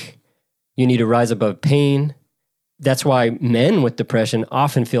weak. You need to rise above pain. That's why men with depression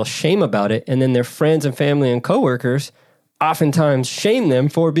often feel shame about it. And then their friends and family and coworkers oftentimes shame them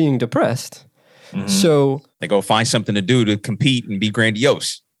for being depressed. So they go find something to do to compete and be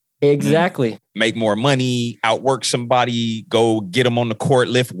grandiose. Exactly. Make more money, outwork somebody, go get them on the court,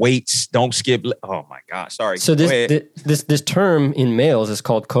 lift weights, don't skip. Oh my gosh, sorry. So this term in males is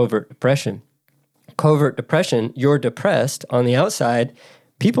called covert depression. Covert depression, you're depressed on the outside.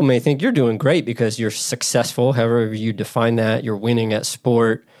 People may think you're doing great because you're successful, however you define that, you're winning at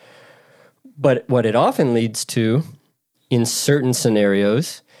sport. But what it often leads to in certain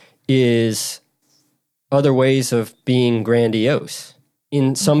scenarios is other ways of being grandiose.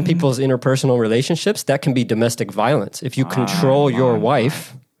 In some people's interpersonal relationships, that can be domestic violence. If you control your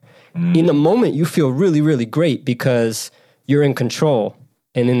wife, in the moment you feel really, really great because you're in control.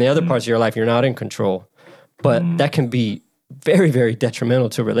 And in the other parts of your life, you're not in control. But that can be very, very detrimental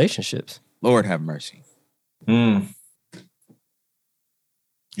to relationships. Lord have mercy.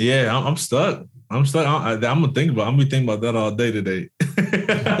 Yeah, I'm stuck. I'm gonna be thinking about that all day today.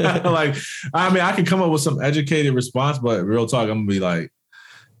 I can come up with some educated response, but real talk, I'm gonna be like,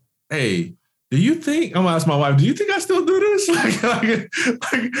 hey, do you think, I'm gonna ask my wife, do you think I still do this?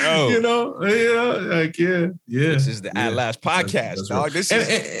 This is the At Last podcast, that's dog. Right.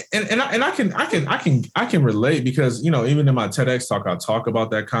 I can relate because, even in my TEDx talk, I talk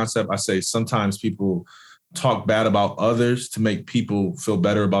about that concept. I say sometimes people talk bad about others to make people feel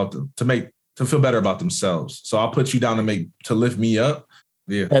better about them, to feel better about themselves. So I'll put you down to lift me up.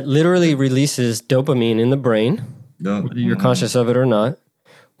 Yeah. That literally releases dopamine in the brain, whether you're conscious of it or not,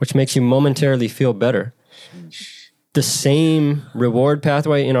 which makes you momentarily feel better. The same reward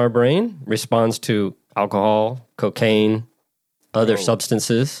pathway in our brain responds to alcohol, cocaine, other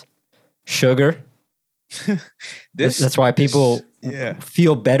substances, sugar. That's why people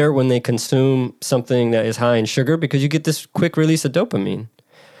feel better when they consume something that is high in sugar, because you get this quick release of dopamine.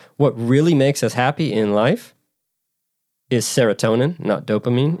 What really makes us happy in life is serotonin, not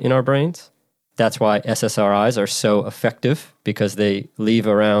dopamine in our brains. That's why SSRIs are so effective, because they leave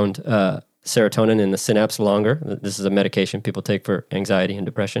around serotonin in the synapse longer. This is a medication people take for anxiety and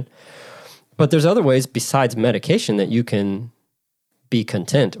depression. But there's other ways besides medication that you can be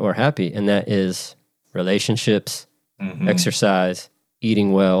content or happy, and that is relationships, exercise,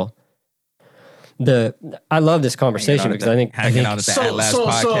 eating well. I love this conversation because I think hanging out at the Atlas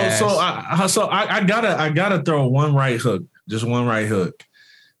podcast. So I gotta throw one right hook, just one right hook,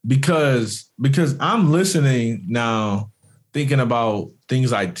 because I'm listening now, thinking about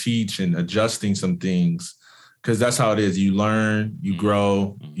things I teach and adjusting some things, because that's how it is. You learn, you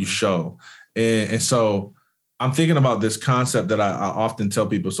grow, you show, and so I'm thinking about this concept that I often tell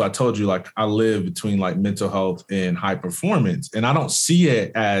people. So I told you, like, I live between like mental health and high performance, and I don't see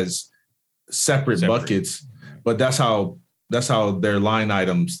it as separate buckets, but that's how their line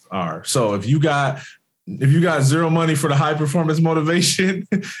items are. So if you got zero money for the high performance motivation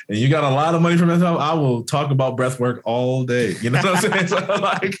and you got a lot of money for mental health, I will talk about breath work all day. You know what I'm saying?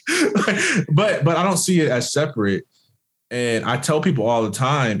 So but I don't see it as separate. And I tell people all the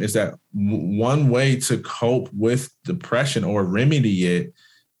time is that one way to cope with depression or remedy it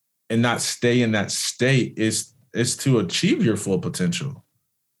and not stay in that state is to achieve your full potential.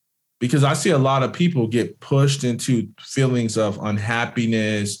 Because I see a lot of people get pushed into feelings of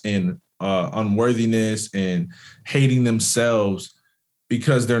unhappiness and unworthiness and hating themselves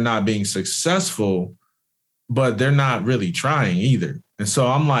because they're not being successful, but they're not really trying either. And so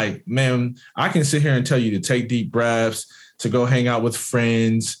I'm like, man, I can sit here and tell you to take deep breaths, to go hang out with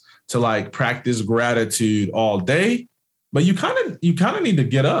friends, to like practice gratitude all day, but you kind of need to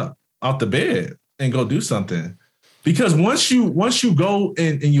get up out the bed and go do something. Because once you go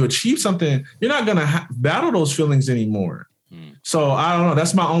and you achieve something, you're not going to battle those feelings anymore. So I don't know.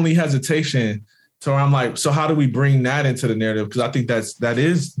 That's my only hesitation. So I'm like, so how do we bring that into the narrative? Because I think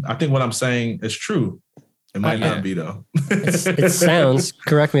I think what I'm saying is true. It might not be, though. It sounds,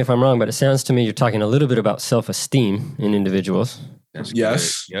 correct me if I'm wrong, but it sounds to me you're talking a little bit about self-esteem in individuals.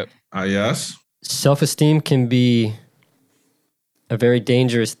 Yes. Yep. Yes. Self-esteem can be a very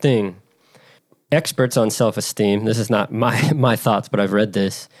dangerous thing. Experts on self-esteem, this is not my thoughts, but I've read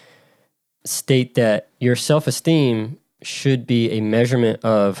this, state that your self-esteem should be a measurement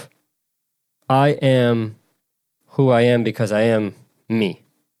of I am who I am because I am me.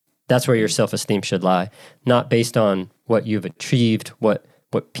 That's where your self-esteem should lie, not based on what you've achieved, what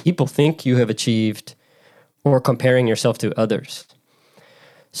people think you have achieved, or comparing yourself to others.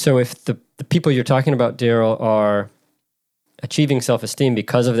 So if the people you're talking about, Daryl, are achieving self-esteem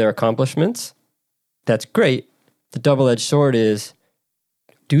because of their accomplishments, that's great. The double-edged sword is,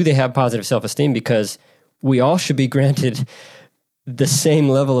 do they have positive self-esteem? Because we all should be granted the same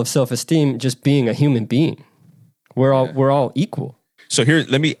level of self-esteem just being a human being. We're all equal. So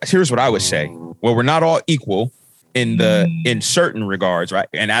here's what I would say. Well, we're not all equal in certain regards, right?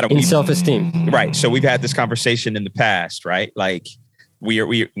 And Adam, in self-esteem. Right. So we've had this conversation in the past, right? Like we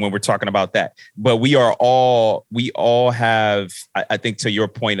when we're talking about that, but we all have, I think, to your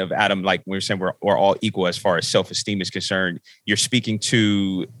point of Adam, like we were saying, we're all equal as far as self-esteem is concerned. You're speaking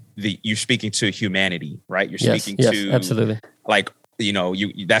to humanity, right? You're speaking to absolutely. Like, you know,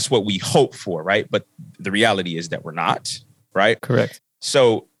 that's what we hope for, right? But the reality is that we're not, right? Correct.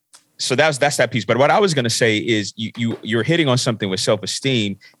 So that's that piece. But what I was going to say is you're hitting on something with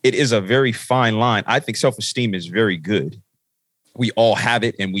self-esteem. It is a very fine line. I think self-esteem is very good. We all have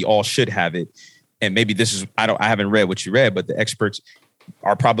it and we all should have it. And maybe this is, I haven't read what you read, but the experts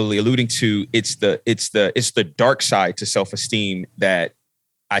are probably alluding to it's the dark side to self-esteem that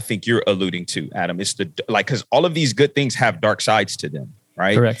I think you're alluding to, Adam. It's because all of these good things have dark sides to them,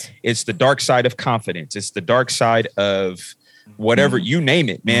 right? Correct. It's the dark side of confidence. It's the dark side of whatever, you name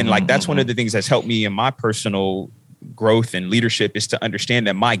it, man. Like that's one of the things that's helped me in my personal growth and leadership is to understand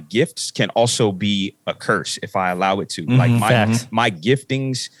that my gifts can also be a curse if I allow it to. Like my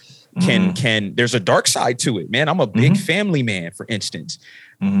giftings can there's a dark side to it, man. I'm a big family man, for instance.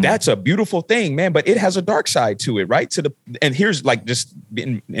 That's a beautiful thing, man, but it has a dark side to it, right? And here's like just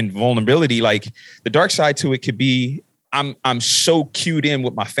in vulnerability, like the dark side to it could be I'm so cued in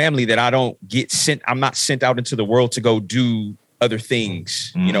with my family that I'm not sent out into the world to go do other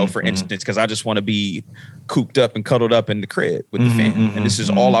things, you know, for instance, because I just want to be cooped up and cuddled up in the crib with the fam. And this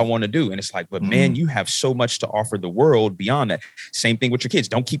is all I want to do. And it's like, but man, you have so much to offer the world beyond that. Same thing with your kids.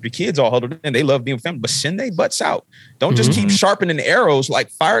 Don't keep your kids all huddled in. They love being with family, but send their butts out. Don't just keep sharpening the arrows,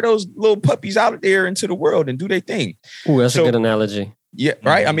 like fire those little puppies out there into the world and do their thing. Ooh, that's a good analogy. Yeah.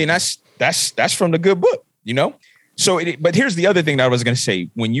 Right. I mean, that's from the good book, you know? So, but here's the other thing that I was going to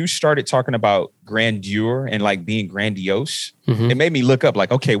say. When you started talking about grandeur and like being grandiose, it made me look up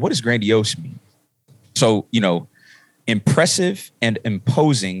like, okay, what does grandiose mean? So, you know, impressive and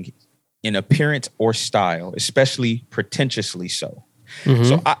imposing in appearance or style, especially pretentiously so.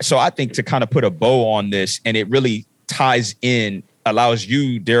 So I think to kind of put a bow on this, and it really ties in allows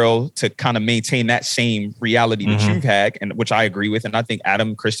you, Daryl, to kind of maintain that same reality that you've had, and which I agree with. And I think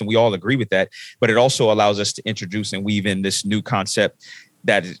Adam, Kristen, we all agree with that. But it also allows us to introduce and weave in this new concept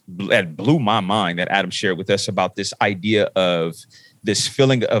that blew my mind that Adam shared with us about this idea of this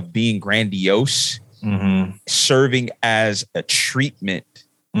feeling of being grandiose, serving as a treatment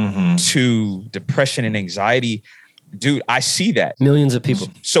to depression and anxiety. Dude, I see that. Millions of people.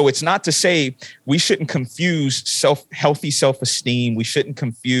 So it's not to say we shouldn't confuse healthy self-esteem. We shouldn't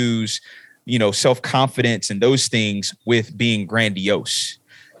confuse, self-confidence and those things with being grandiose,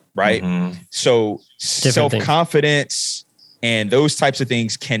 right? So self-confidence and those types of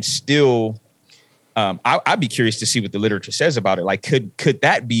things can still, I'd be curious to see what the literature says about it. Like, could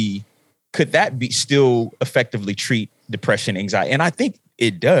that be still effectively treat depression, anxiety? And I think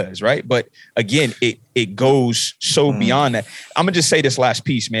it does, right? But again, it goes so beyond that. I'm gonna just say this last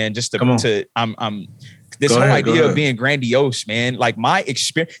piece, man. Just I'm this whole idea of being grandiose, man. Like my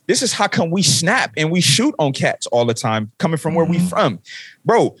experience, this is how come we snap and we shoot on cats all the time, coming from where we from,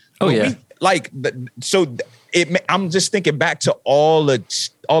 bro. Oh yeah. I'm just thinking back to all the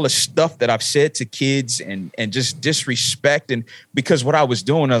stuff that I've said to kids and just disrespect, and because what I was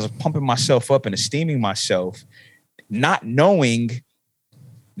doing, I was pumping myself up and esteeming myself, not knowing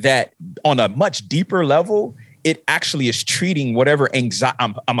that on a much deeper level, it actually is treating whatever anxiety.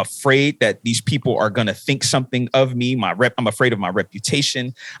 I'm afraid that these people are going to think something of me. I'm afraid of my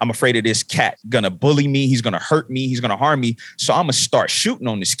reputation. I'm afraid of this cat going to bully me. He's going to hurt me. He's going to harm me. So I'm going to start shooting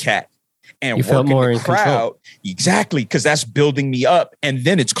on this cat and you felt more in the crowd. Control. Exactly. Because that's building me up. And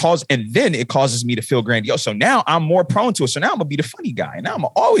then it causes me to feel grandiose. So now I'm more prone to it. So now I'm going to be the funny guy. And now I'm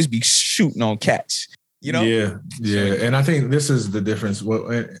going to always be shooting on cats. Yeah. And I think this is the difference.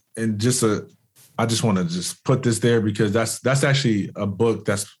 I just want to just put this there because that's actually a book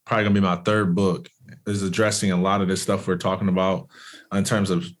that's probably gonna be my third book, is addressing a lot of this stuff we're talking about in terms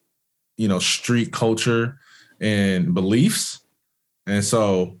of, street culture and beliefs. And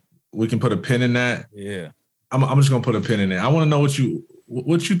so we can put a pin in that. Yeah. I'm just gonna put a pin in it. I want to know what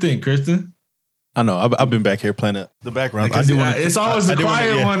you think, Kristen. I know. I've been back here playing the background. It's always the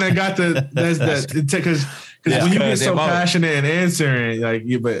quiet one that got because when you get so passionate and answering, like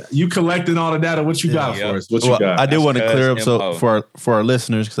you collecting all the data. What you got for us? What you got? I did want to clear up for our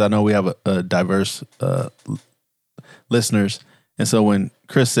listeners, because I know we have a diverse listeners, and so when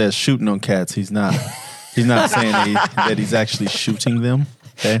Chris says shooting on cats, he's not saying that he's actually shooting them.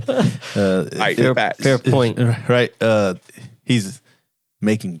 Okay, fair point. Right? He's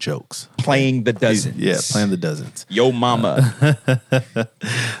making jokes, playing the dozens. Playing the dozens. Yo mama.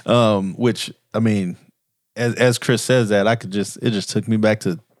 Which, I mean, as Chris says that, it just took me back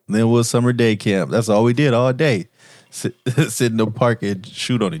to Linwood Summer Day Camp. That's all we did all day. Sit in the park and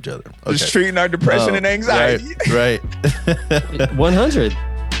shoot on each other. Okay. Just treating our depression and anxiety. Right. 100.